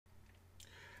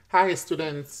Hi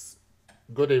students,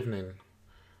 good evening.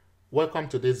 Welcome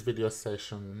to this video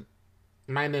session.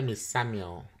 My name is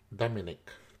Samuel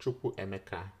Dominic Chukwu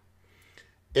Emeka,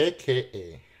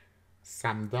 aka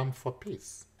Samdom for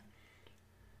Peace.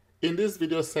 In this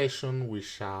video session, we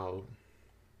shall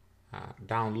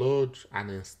download and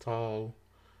install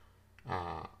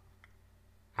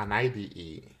an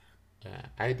IDE.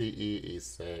 IDE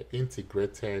is an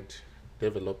integrated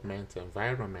development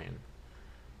environment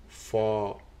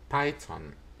for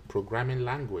Python programming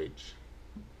language,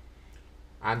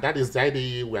 and that is the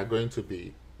IDE we are going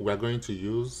to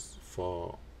use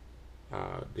for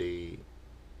the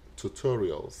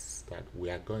tutorials that we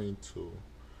are going to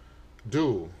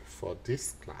do for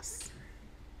this class.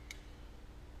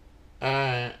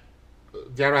 There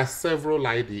are several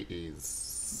IDEs,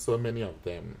 so many of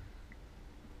them.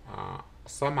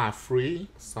 Some are free,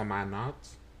 some are not,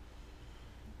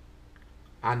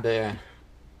 and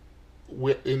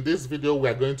in this video we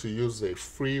are going to use a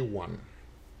free one,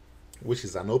 which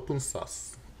is an open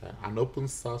source. An open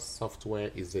source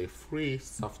software is a free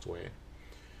software.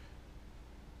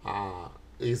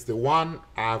 Is the one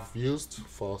I've used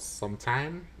for some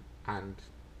time, and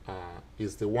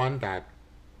is the one that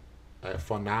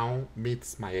for now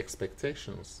meets my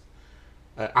expectations.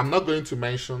 I'm not going to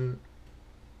mention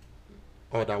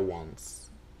other ones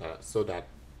so that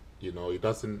it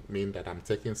doesn't mean that I'm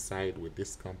taking side with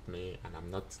this company and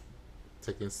I'm not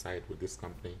taking side with this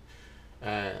company.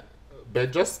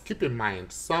 But just keep in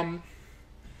mind,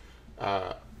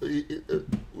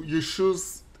 you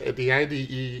choose the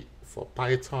IDE for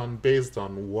Python based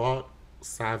on what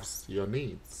serves your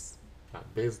needs,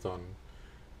 based on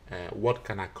what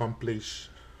can accomplish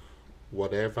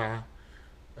whatever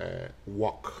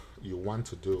work you want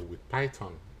to do with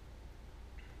Python.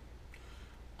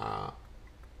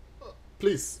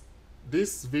 Please,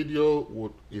 this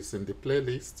video is in the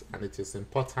playlist, and it is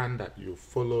important that you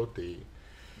follow the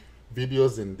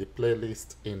videos in the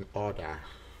playlist in order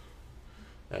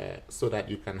so that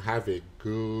you can have a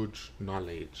good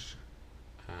knowledge,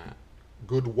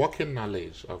 good working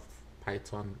knowledge of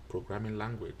Python programming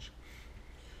language.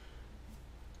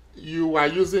 You are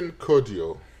using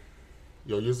Codio.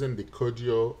 You're using the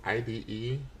Codio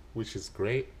IDE, which is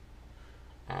great.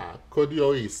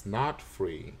 Codio is not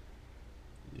free.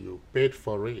 You paid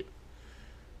for it.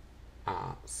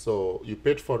 So you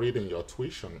paid for it in your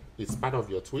tuition. It's part of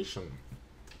your tuition.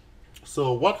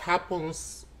 So what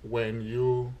happens when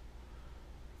you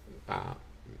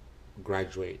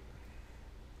graduate?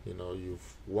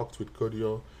 You've worked with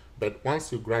Codio, but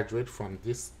once you graduate from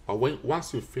this, or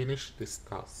once you finish this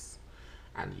course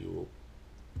and you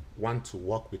want to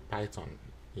work with Python,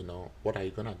 what are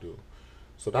you gonna do?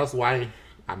 So that's why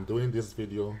I'm doing this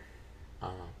video.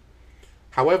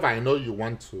 However, I know you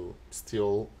want to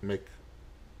still make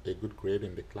a good grade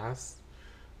in the class,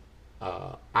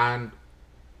 and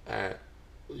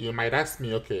you might ask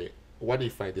me, okay, what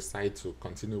if I decide to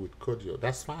continue with Codio?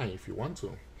 That's fine if you want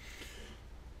to,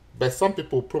 but some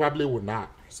people probably would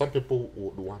not. Some people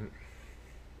would want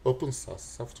open source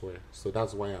software, so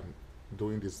that's why I'm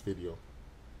doing this video.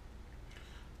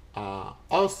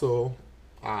 Also,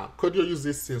 Codio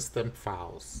uses system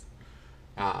files.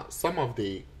 Some of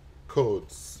the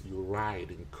codes you write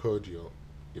in Codio,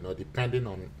 depending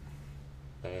on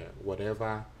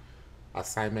whatever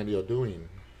assignment you're doing,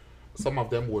 some of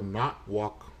them will not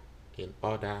work in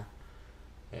other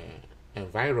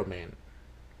environment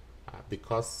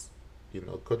because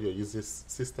Codio uses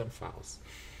system files,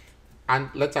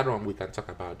 and later on we can talk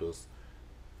about those.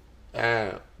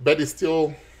 But it's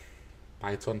still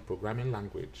Python programming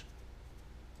language.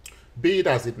 Be it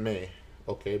as it may,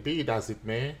 okay, be it as it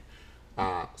may,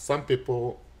 some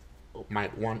people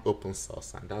might want open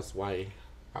source, and that's why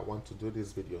I want to do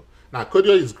this video. Now,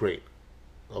 Codio is great,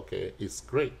 okay, it's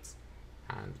great,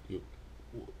 and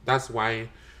that's why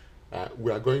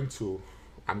we are going to,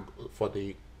 for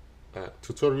the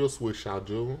tutorials we shall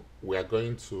do, we are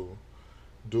going to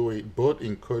do it both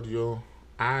in Codio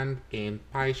and in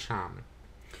PyCharm.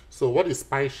 So what is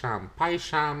PyCharm?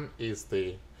 PyCharm is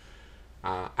the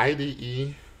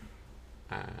IDE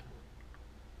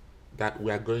that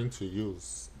we are going to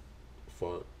use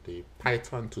for the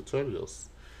Python tutorials.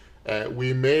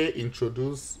 We may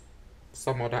introduce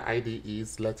some other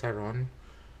IDEs later on,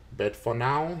 but for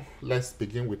now, let's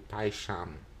begin with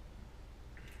PyCharm.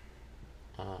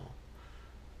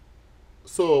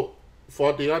 So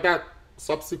for the other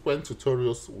subsequent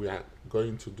tutorials we are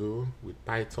going to do with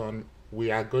Python,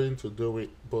 we are going to do it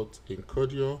both in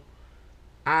Codio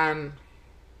and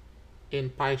in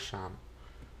PyCharm,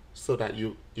 so that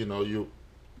you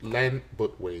learn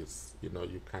both ways.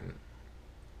 You can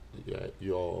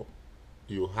you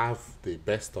have the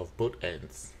best of both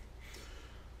ends.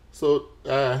 So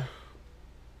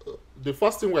the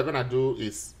first thing we're gonna do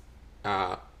is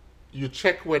you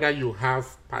check whether you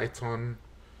have Python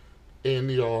in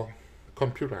your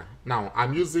computer. Now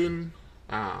I'm using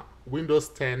Windows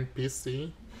 10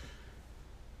 PC.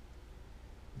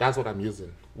 That's what I'm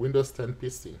using, Windows 10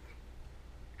 PC.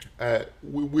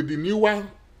 With the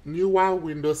newer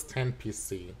Windows 10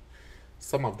 PC,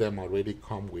 some of them already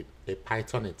come with a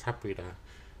Python interpreter.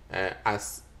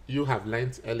 As you have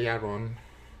learned earlier on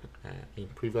in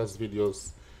previous videos,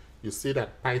 you see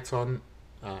that Python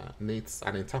needs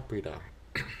an interpreter.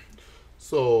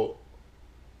 So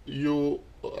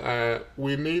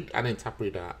we need an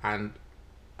interpreter, and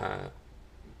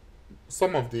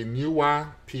some of the newer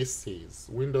PCs,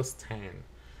 Windows 10,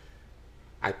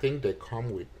 I think they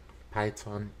come with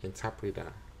Python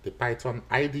interpreter, the Python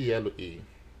IDE.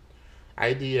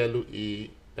 IDE,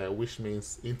 which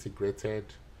means Integrated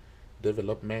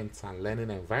Development and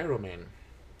Learning Environment.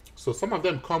 So some of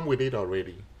them come with it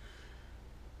already.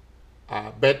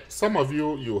 But some of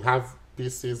you have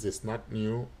PCs, it's not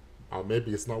new, or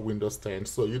maybe it's not Windows 10,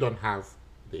 so you don't have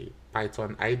the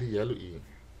Python IDE.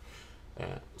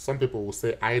 Some people will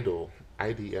say IDLE,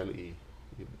 IDLE.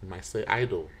 You might say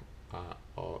IDLE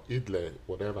or IDLE,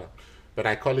 whatever. But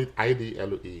I call it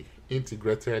IDLE,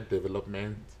 Integrated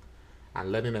Development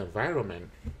and Learning Environment.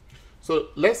 So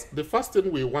the first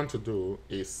thing we want to do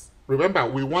is, remember,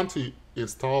 we want to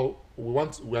install,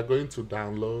 we are going to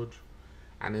download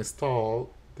and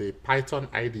install the Python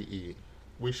IDE,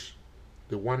 which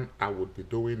the one I would be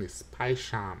doing is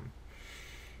PyCharm.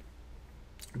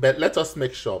 But let us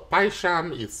make sure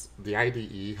PyCharm is the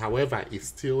IDE, however, it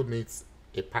still needs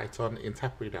a Python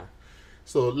interpreter.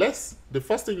 So the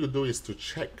first thing you do is to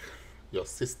check your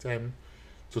system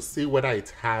to see whether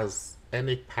it has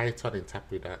any Python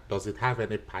interpreter. Does it have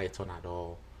any Python at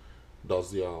all?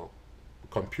 Does your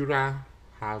computer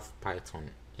have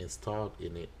Python installed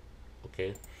in it?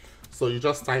 Okay, so you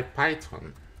just type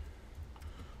Python.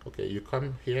 Okay, you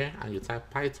come here and you type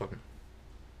Python.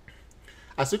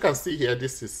 As you can see here,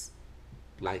 this is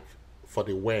like for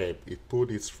the web. It put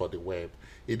this for the web.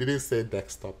 It didn't say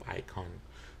desktop icon.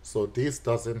 So this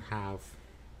doesn't have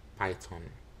Python.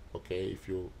 Okay, if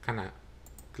you kind of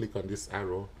click on this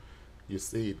arrow, you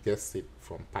see it gets it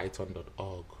from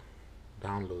python.org.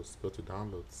 Downloads, go to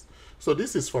downloads. So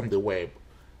this is from the web.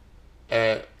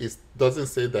 It doesn't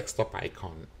say desktop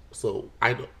icon. So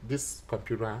this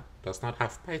computer does not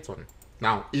have Python.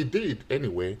 Now it did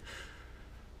anyway,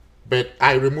 but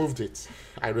I removed it.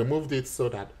 I removed it so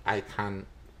that I can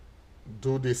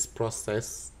do this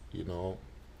process, you know,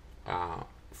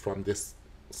 from this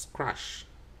scratch.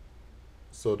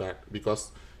 So that,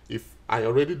 because if I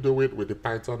already do it with the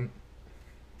Python,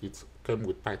 it came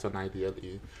with Python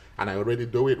IDLE, and I already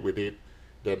do it with it,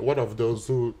 then what of those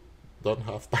who don't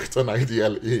have Python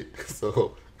IDLE?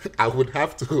 So I would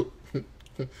have to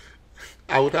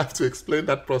explain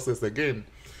that process again.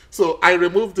 So I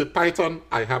removed the Python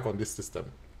I have on this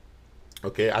system.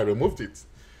 Okay, I removed it.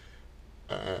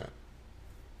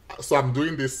 So I'm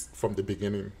doing this from the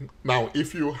beginning. Now,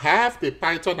 if you have the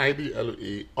Python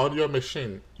IDLE on your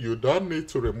machine, you don't need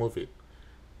to remove it.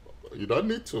 You don't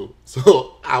need to.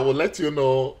 So I will let you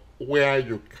know where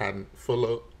you can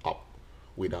follow up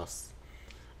with us.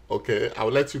 Okay, I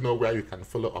will let you know where you can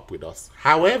follow up with us.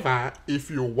 However, if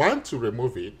you want to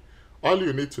remove it, all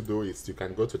you need to do is you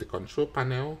can go to the control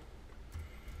panel.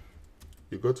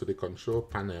 You go to the control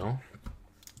panel,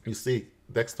 you see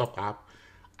desktop app,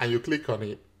 and you click on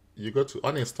it. You go to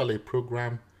uninstall a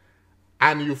program,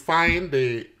 and you find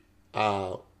the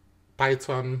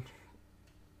Python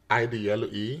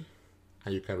IDLE,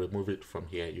 and you can remove it from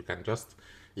here. You can just,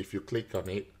 if you click on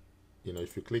it, you know,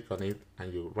 if you click on it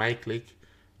and you right click,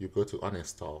 you go to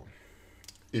uninstall.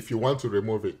 If you want to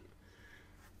remove it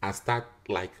and start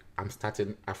like I'm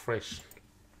starting afresh.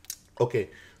 Okay,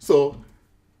 so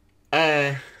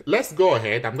let's go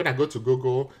ahead. I'm gonna go to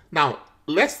Google. Now,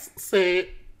 let's say,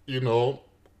 you know,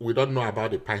 we don't know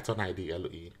about the Python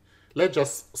IDLE. Let's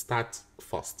just start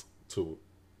first to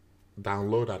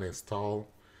download and install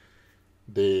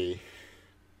the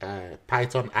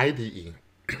Python IDE.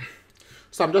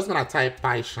 So I'm just gonna type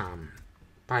PyCharm.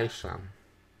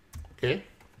 Okay,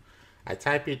 I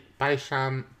type it,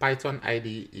 PyCharm, Python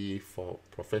IDE for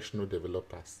professional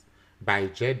developers by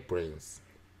JetBrains.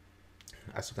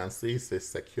 As you can see, it's a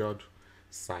secured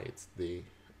site, the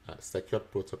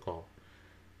secured protocol,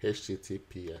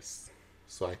 HTTPS.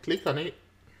 So I click on it,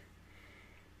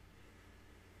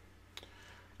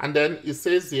 and then it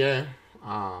says here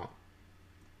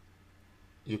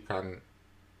you can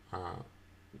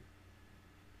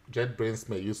JetBrains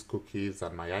may use cookies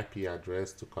and my IP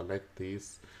address to collect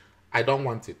this. I don't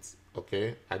want it.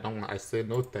 Okay, I say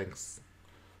no thanks.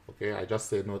 Okay, I just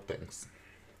say no thanks.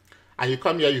 And you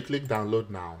come here, you click download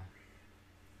now.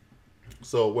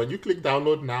 So when you click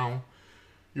download now,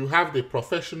 you have the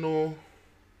professional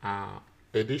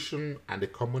edition and the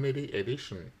community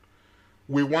edition.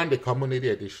 We want the community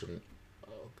edition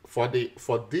for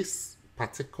this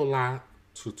particular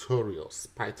tutorials,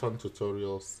 Python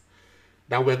tutorials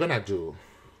that we're gonna do.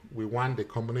 We want the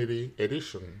community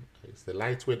edition. It's the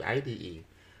lightweight IDE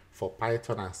for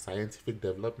Python and scientific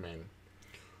development.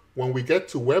 When we get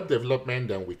to web development,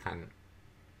 then we can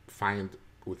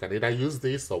either use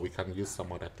this or we can use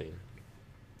some other thing.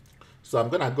 So I'm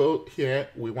gonna go here.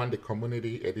 We want the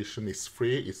community edition. It's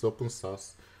free, it's open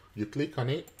source. You click on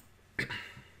it.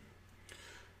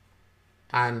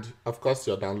 And of course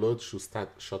your download should start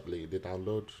shortly. The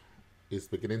download is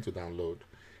beginning to download.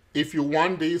 If you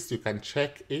want this, you can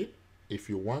check it. If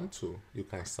you want to, you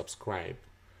can subscribe.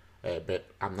 But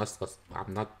I'm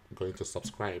not going to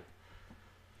subscribe.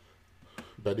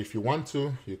 But if you want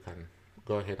to, you can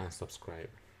go ahead and subscribe.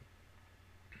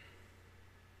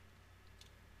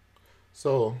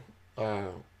 So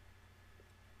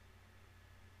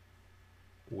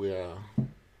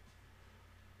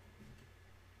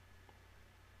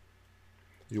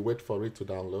you wait for it to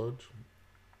download.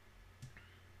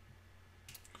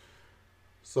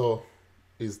 So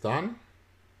it's done.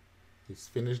 It's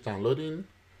finished downloading.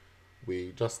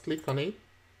 We just click on it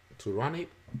to run it.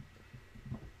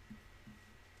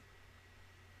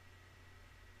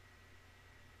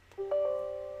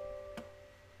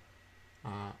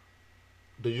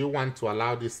 Do you want to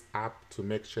allow this app to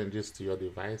make changes to your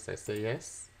device? I say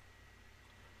yes.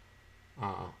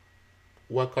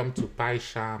 Welcome to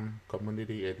PyCharm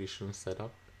Community Edition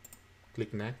setup.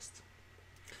 Click next.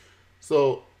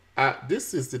 So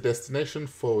this is the destination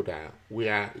folder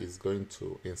where it's going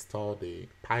to install the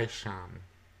PyCharm.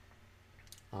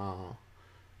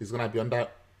 It's going to be under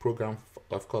program,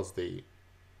 of course, the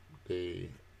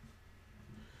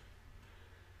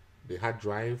hard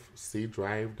drive, C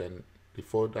drive, then the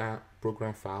folder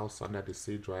program files under the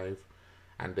C drive,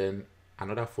 and then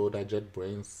another folder,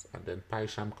 JetBrains, and then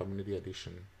PyCharm Community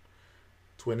Edition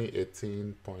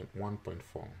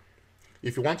 2018.1.4.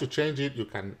 If you want to change it, you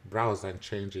can browse and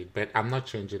change it, but I'm not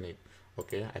changing it.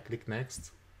 Okay, I click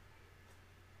next.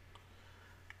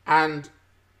 And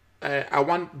I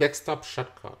want desktop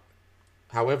shortcut.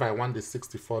 However, I want the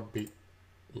 64-bit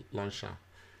launcher.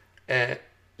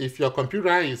 If your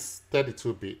computer is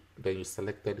 32-bit, then you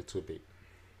select 32-bit.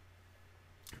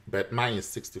 But mine is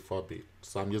 64-bit,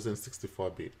 so I'm using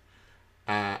 64-bit.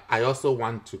 I also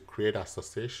want to create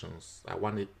associations. I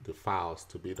want the files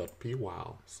to be .py,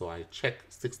 so I check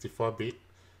 64-bit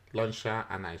launcher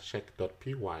and I check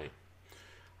 .py.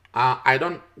 I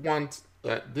don't want,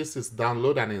 this is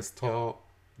download and install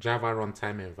Java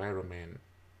runtime environment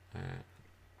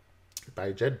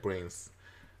by JetBrains.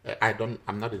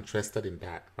 I'm not interested in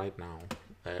that right now.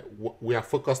 We are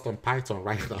focused on Python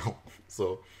right now.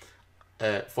 So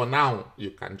for now,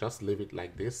 you can just leave it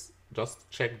like this. Just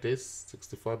check this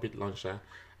 64-bit launcher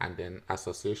and then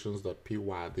associations.py,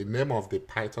 the name of the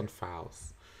Python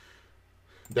files.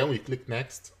 Then we click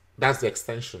next. That's the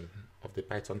extension of the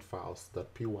Python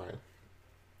files.py.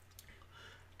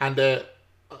 And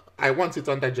I want it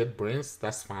under JetBrains.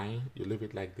 That's fine. You leave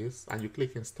it like this and you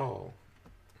click install.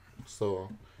 So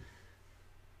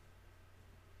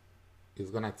it's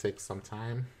gonna take some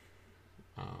time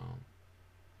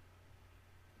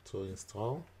to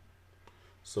install.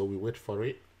 So we wait for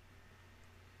it.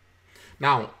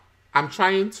 Now, I'm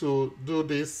trying to do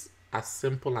this as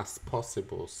simple as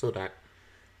possible so that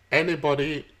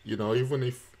anybody, even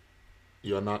if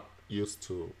you're not used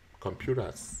to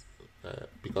computers,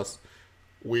 because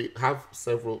we have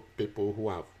several people who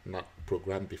have not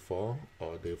programmed before,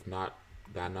 or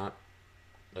they're not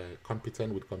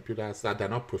competent with computers, that they're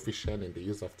not proficient in the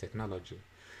use of technology.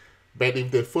 But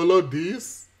if they follow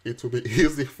this, it will be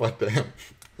easy for them.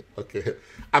 Okay,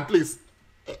 and please,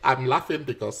 I'm laughing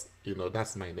because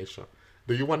that's my nature.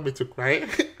 Do you want me to cry?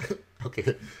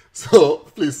 Okay, so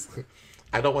please,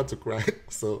 I don't want to cry.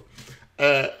 So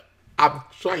I'm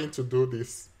trying to do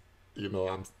this.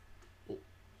 I'm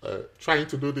trying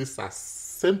to do this as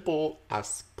simple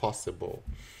as possible.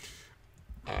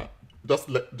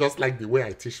 Just like the way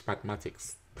I teach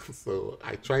mathematics. So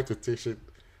I try to teach it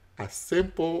as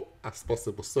simple as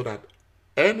possible so that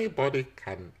anybody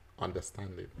can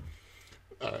understand it.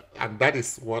 And that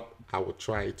is what I will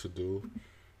try to do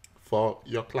for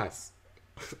your class.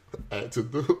 To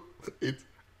do it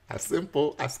as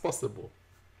simple as possible.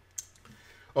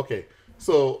 Okay,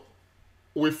 So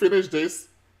we finished this.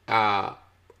 Uh,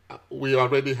 we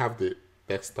already have the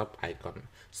desktop icon.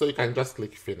 So you can just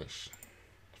click finish.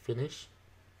 Finish.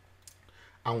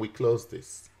 And we close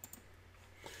this.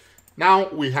 Now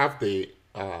we have the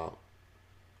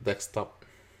desktop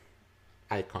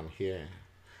icon here.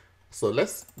 So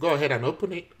let's go ahead and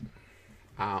open it.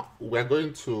 We're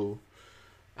going to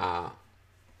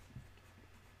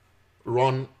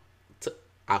run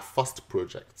our first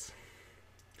project.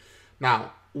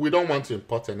 Now, we don't want to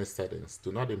import any settings.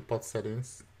 Do not import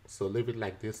settings. So leave it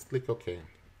like this. Click OK.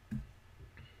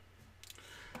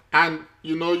 And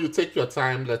you take your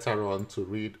time later on to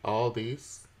read all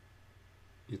these.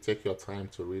 You take your time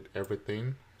to read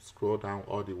everything. Scroll down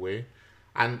all the way.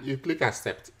 And you click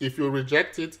accept. If you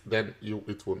reject it, then you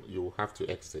will have to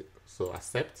exit. So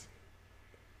accept.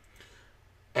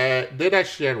 Data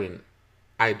sharing.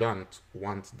 I don't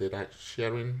want data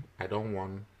sharing. I don't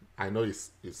want. I know it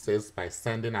says by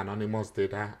sending anonymous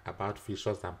data about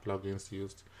features and plugins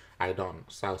used. I don't.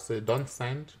 So I'll say don't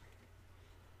send.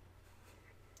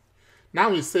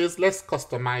 Now it says let's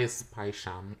customize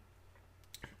PyCharm.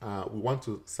 We want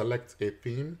to select a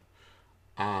theme.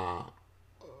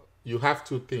 You have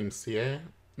two themes here.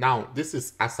 Now this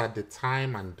is as at the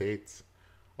time and date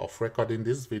of recording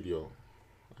this video.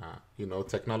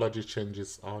 Technology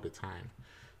changes all the time.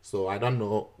 So I don't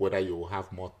know whether you will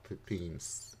have more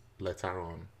themes later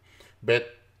on.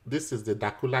 But this is the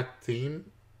Dracula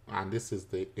theme and this is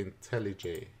the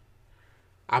IntelliJ.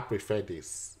 I prefer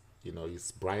this.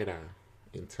 It's brighter.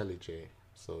 IntelliJ.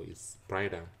 So it's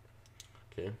brighter.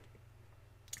 Okay.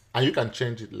 And you can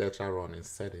change it later on in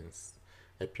settings.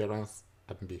 Appearance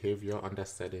and behavior under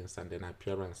settings, and then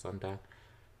appearance under.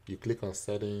 You click on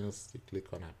settings, you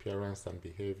click on appearance and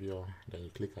behavior, then you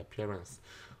click appearance.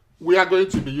 We are going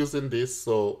to be using this,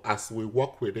 so as we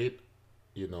work with it,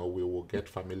 we will get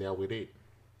familiar with it.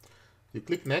 You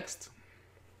click next.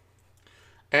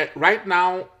 Right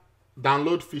now,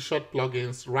 download featured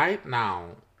plugins. Right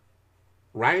now,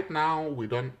 we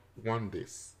don't want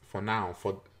this for now,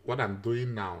 for what I'm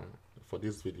doing now for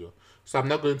this video. So I'm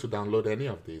not going to download any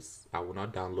of this. I will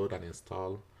not download and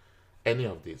install any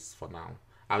of this for now.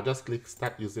 I'll just click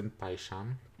start using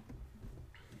PyCharm.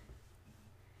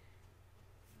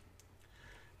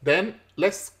 Then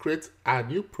let's create a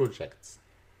new project.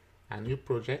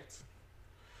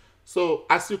 So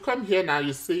as you come here now,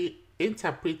 you see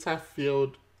interpreter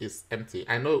field is empty.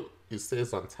 I know it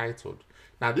says untitled.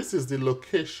 Now this is the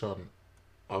location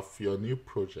of your new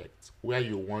project where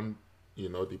you want,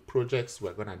 the projects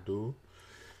we're gonna do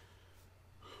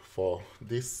for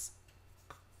this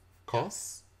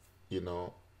course.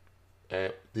 The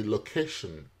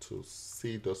location to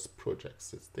see those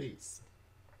projects is this.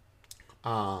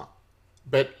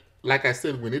 But like I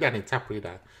said, we need an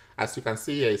interpreter. As you can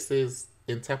see here, it says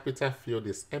interpreter field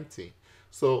is empty.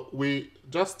 So we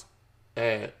just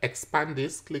expand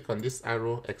this, click on this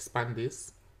arrow, expand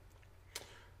this.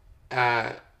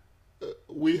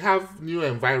 We have new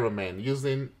environment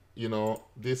using,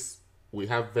 this, we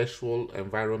have virtual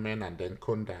environment and then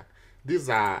Conda. These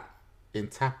are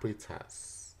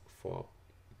interpreters for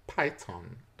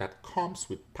Python that comes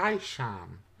with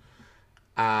PyCharm.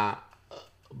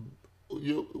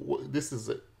 This is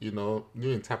new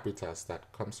interpreters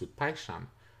that comes with PyCharm.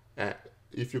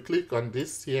 If you click on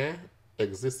this here,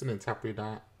 existing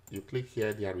interpreter, you click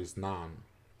here, there is none.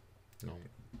 No.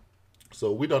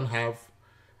 So we don't have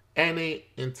any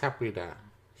interpreter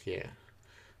here.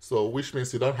 So which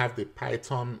means you don't have the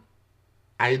Python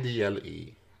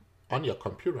IDE on your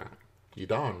computer. You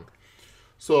don't.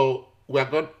 So we're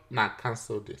going to now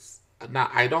cancel this. Now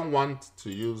I don't want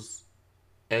to use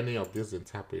any of these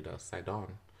interpreters.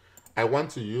 I want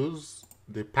to use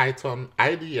the Python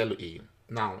IDE.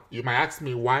 Now you might ask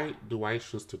me, why do I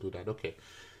choose to do that? Okay.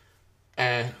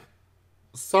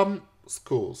 Some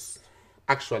schools,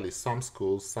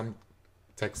 some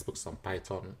textbooks on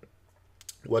Python,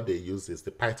 what they use is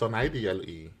the Python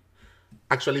IDE.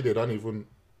 Actually, they don't even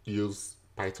use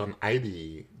Python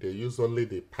IDE. They use only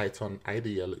the Python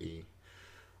IDE.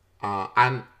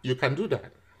 And you can do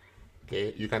that.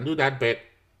 Okay, you can do that, but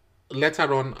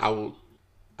later on I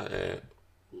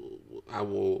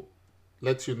will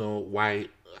let you know why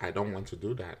I don't want to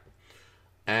do that.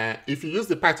 If you use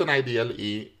the Python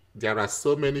IDE, there are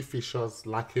so many features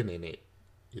lacking in it.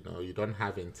 You don't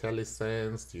have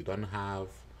IntelliSense, you don't have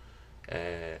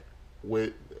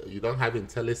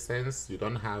IntelliSense, you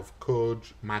don't have code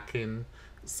marking,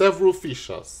 several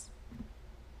features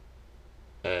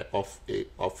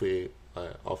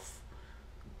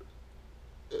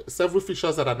several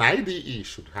features that an IDE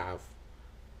should have.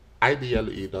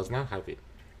 IDE does not have it.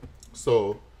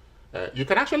 So You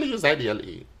can actually use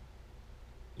IDLE.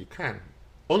 You can,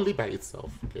 only by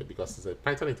itself, okay, because it's a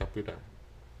Python interpreter.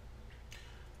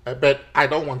 But I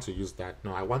don't want to use that.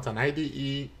 No, I want an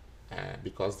IDE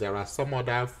because there are some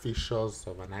other features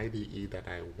of an IDE that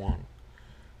I want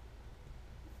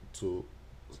to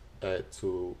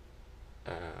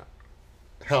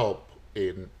help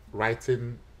in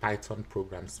writing Python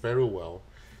programs very well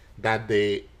that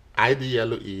the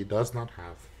IDLE does not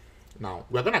have. Now,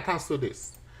 we're going to cancel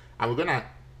this and we're going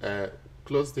to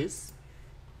close this.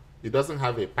 It doesn't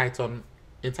have a Python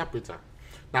interpreter.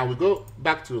 Now we go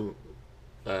back to,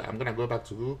 I'm going to go back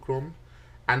to Google Chrome,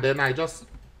 and then I just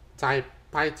type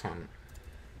Python.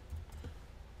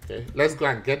 Okay, let's go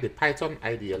and get the Python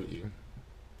IDLE.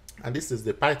 And this is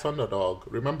the python.org.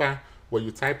 Remember, when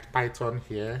you typed Python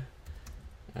here,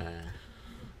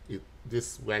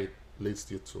 this is where it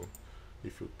leads you to.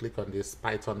 If you click on this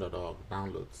python.org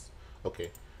downloads.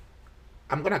 Okay,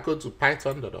 I'm going to go to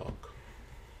python.org.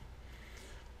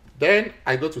 Then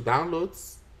I go to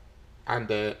downloads, and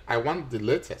I want the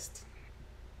latest.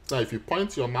 Now, if you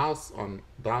point your mouse on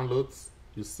downloads,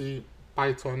 you see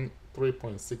Python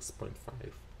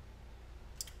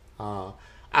 3.6.5.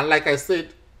 And like I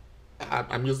said,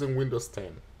 I'm using Windows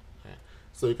 10.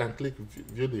 So you can click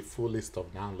view the full list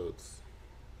of downloads.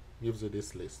 Gives you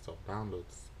this list of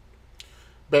downloads.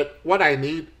 But what I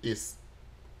need is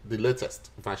the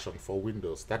latest version for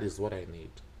Windows. That is what I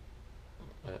need.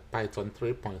 Python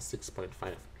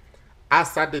 3.6.5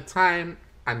 as at the time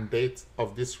and date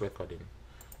of this recording.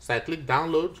 So I click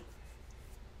download,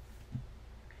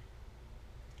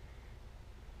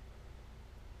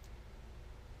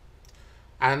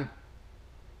 and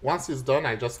once it's done,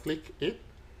 I just click it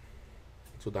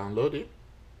to download it.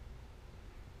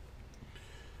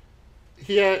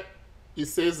 Here it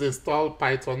says install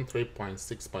Python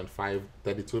 3.6.5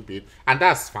 32-bit, and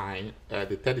that's fine. The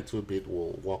 32-bit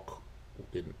will work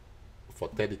for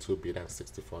 32-bit and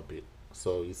 64-bit,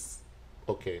 so it's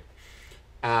okay.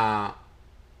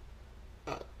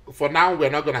 For now, we're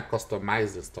not going to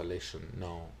customize installation.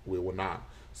 No, we will not.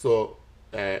 So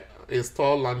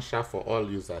install launcher for all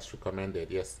users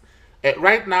recommended. Yes.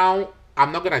 Right now,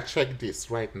 I'm not going to check this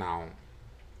right now.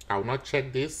 I will not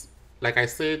check this. Like I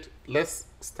said, let's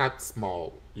start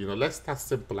small. Let's start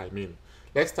simple.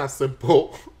 Let's start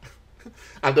simple.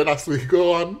 And then as we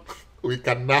go on, we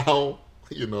can now,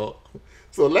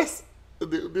 so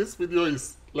this video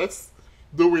is, let's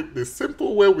do it the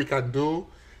simple way we can do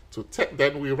to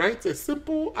then we write a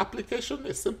simple application,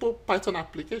 a simple Python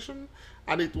application,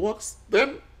 and it works.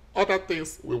 Then other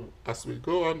things, as we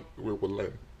go on, we will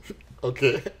learn.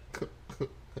 Okay.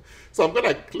 So I'm going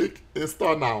to click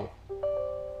install now.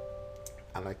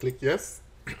 And I click yes.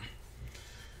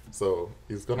 So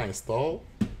it's going to install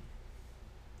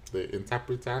the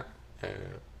interpreter,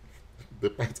 the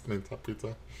Python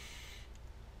interpreter.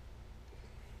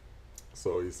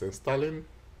 So it's installing.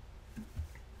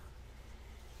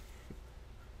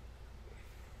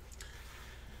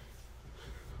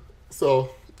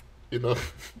 So,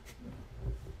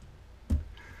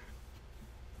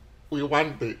 we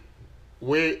want the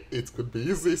way it could be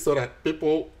easy so that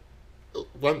people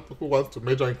who want to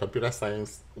major in computer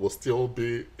science will still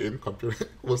be in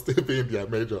their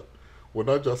major. Will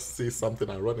not just see something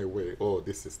and run away. Oh,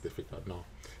 this is difficult. No.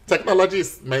 Technology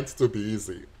is meant to be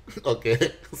easy.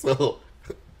 Okay? So,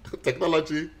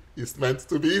 technology is meant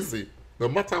to be easy, no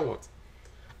matter what.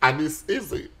 And it's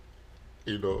easy,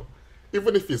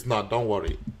 Even if it's not, don't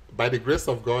worry. By the grace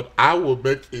of God, I will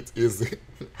make it easy.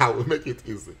 I will make it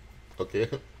easy. Okay?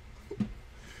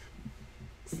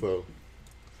 So,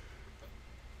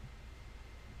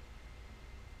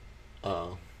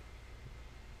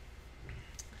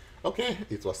 okay,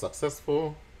 it was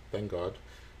successful. Thank God.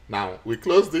 Now, we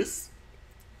close this.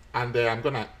 And I'm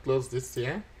going to close this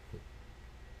here.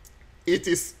 It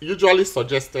is usually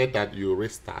suggested that you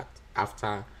restart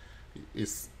after.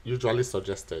 It's usually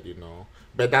suggested,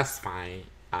 but that's fine.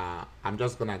 I'm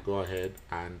just gonna go ahead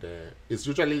and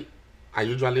I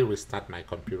usually restart my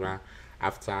computer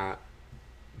after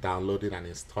downloading and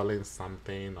installing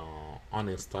something or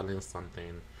uninstalling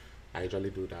something. I usually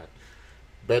do that,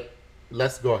 but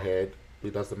let's go ahead.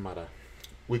 It doesn't matter.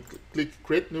 We click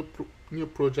create new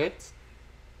project,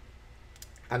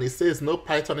 and it says no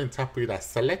Python interpreter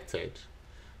selected.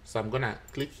 So I'm gonna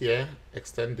click here,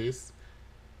 extend this.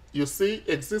 You see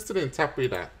existing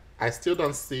interpreter. I still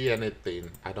don't see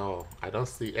anything at all. I don't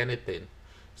see anything.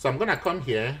 So I'm gonna come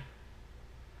here.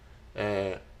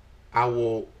 I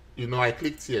will, I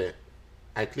clicked here.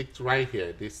 I clicked right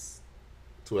here. This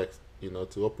to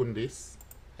open this.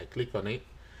 I click on it,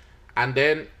 and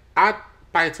then add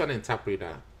Python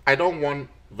interpreter. I don't want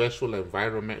virtual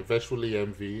environment, virtual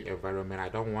EMV environment. I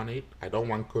don't want it. I don't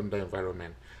want Conda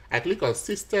environment. I click on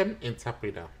System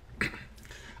Interpreter.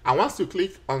 And once you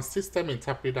click on System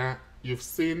Interpreter, you've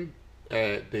seen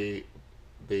the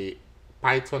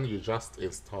Python you just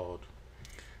installed.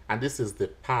 And this is the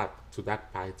path to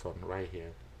that Python right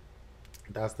here.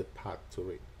 That's the path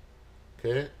to it.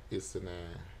 Okay, it's in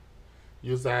a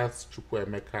users,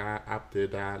 Chukwuemeka, app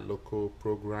data, local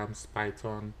programs,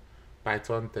 Python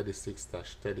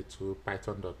 36-32,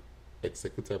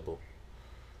 Python.executable.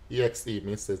 exe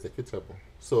means executable.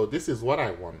 So this is what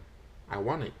I want. I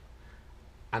want it.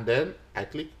 And then I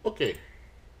click OK.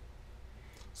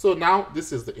 So now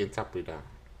this is the interpreter.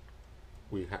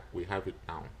 We have it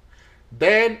now.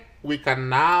 Then we can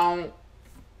now,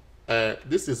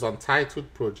 this is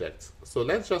untitled project. So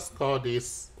let's just call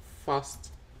this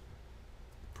first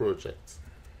project.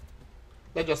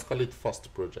 Let's just call it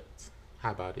first project.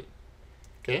 How about it?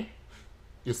 Okay.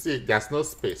 You see, there's no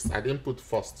space. I didn't put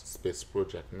first space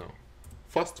project. No.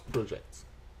 First project.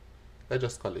 Let's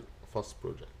just call it first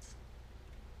project.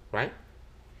 Right?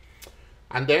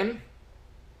 And then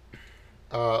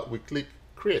we click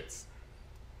create.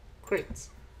 Create.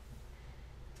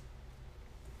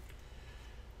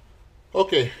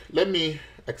 Okay, let me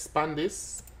expand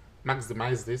this,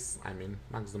 maximize this,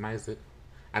 maximize it.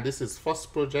 And this is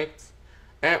first project.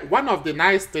 One of the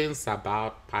nice things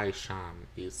about PyCharm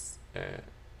is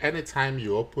anytime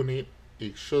you open it,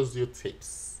 it shows you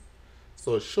tips.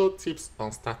 So show tips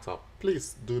on startup.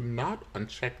 Please do not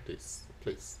uncheck this.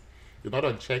 Please do not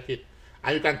uncheck it.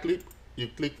 And you can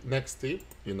click next tip,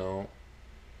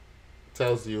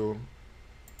 tells you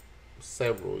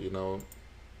several,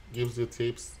 gives you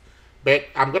tips. But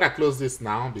I'm gonna close this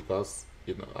now because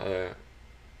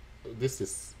this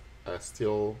is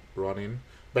still running.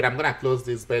 But I'm gonna close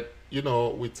this. But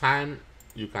with time,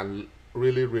 you can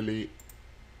really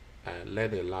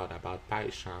learn a lot about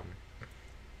PyCharm.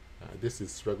 This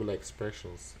is regular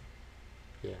expressions.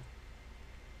 Yeah.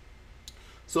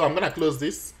 So I'm gonna close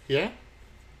this here.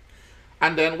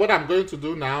 And then what I'm going to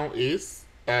do now is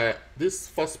this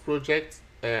first project.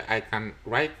 I can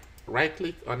right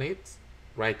click on it.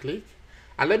 Right click,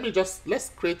 and let's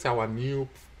create our new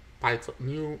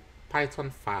Python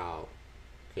file.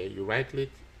 Okay, you right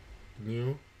click,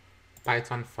 new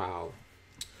Python file,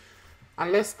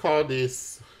 and let's call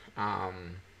this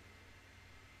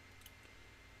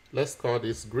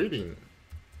greeting.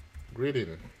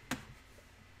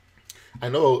 I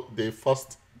know the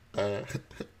first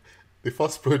the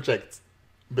first project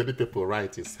many people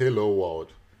write is hello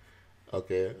world.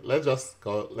 Okay, let's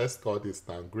call this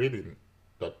now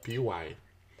greeting.py.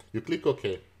 You click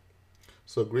OK.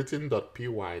 So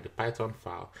greeting.py, the Python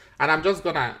file. And I'm just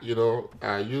gonna,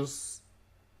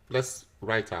 let's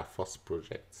write our first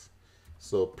project.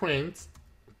 So print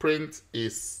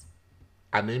is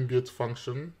an inbuilt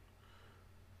function.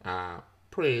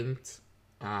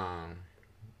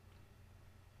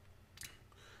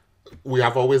 We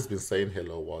have always been saying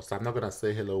hello world, so I'm not gonna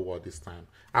say hello world this time.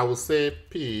 I will say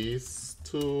peace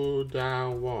to the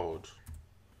world.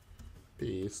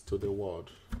 Peace to the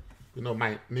world.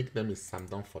 My nickname is Sam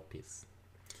Don for peace.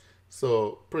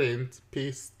 So print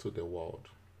peace to the world.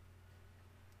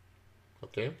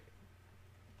 Okay.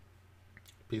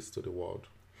 Peace to the world.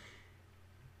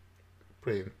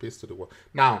 Print peace to the world.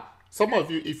 Now, some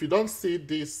of you, if you don't see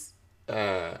this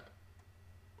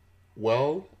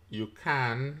well, you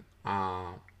can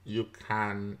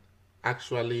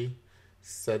actually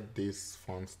set these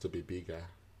fonts to be bigger.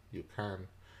 You can,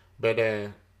 but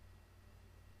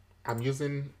I'm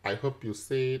using, I hope you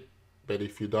see it, but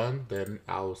if you don't, then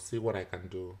I'll see what I can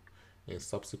do in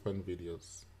subsequent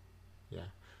videos,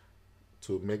 yeah,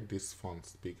 to make these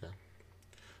fonts bigger.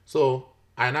 So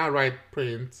I now write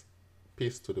print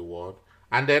peace to the world,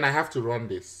 and then I have to run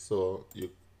this. So you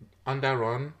under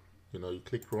run, you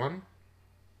click run,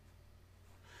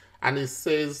 and it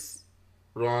says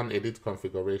run edit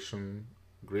configuration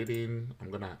greeting.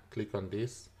 I'm gonna click on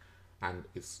this, and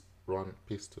it's run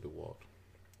peace to the world.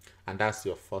 And that's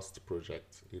your first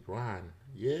project. It ran.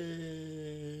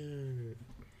 Yay!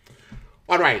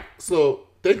 All right. So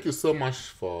thank you so much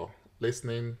for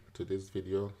listening to this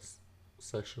video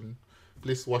session.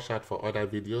 Please watch out for other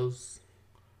videos.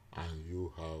 And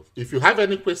if you have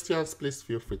any questions, please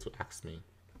feel free to ask me.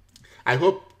 I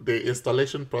hope the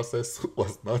installation process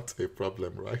was not a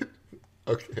problem, right?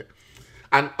 Okay.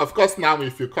 And of course, now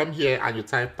if you come here and you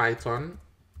type Python,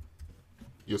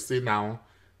 you see now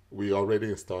we already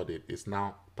installed it. It's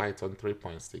now Python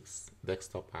 3.6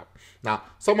 desktop app. Now,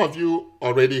 some of you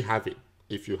already have it.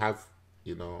 If you have,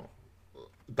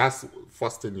 that's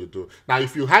first thing you do. Now,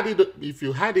 if you had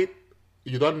it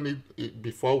you don't need it.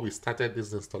 Before we started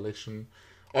this installation,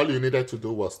 all you needed to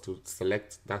do was to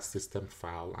select that system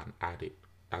file and add it.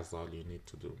 That's all you need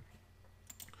to do.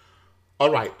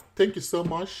 All right, thank you so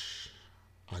much,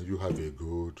 and you have a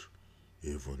good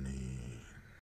evening.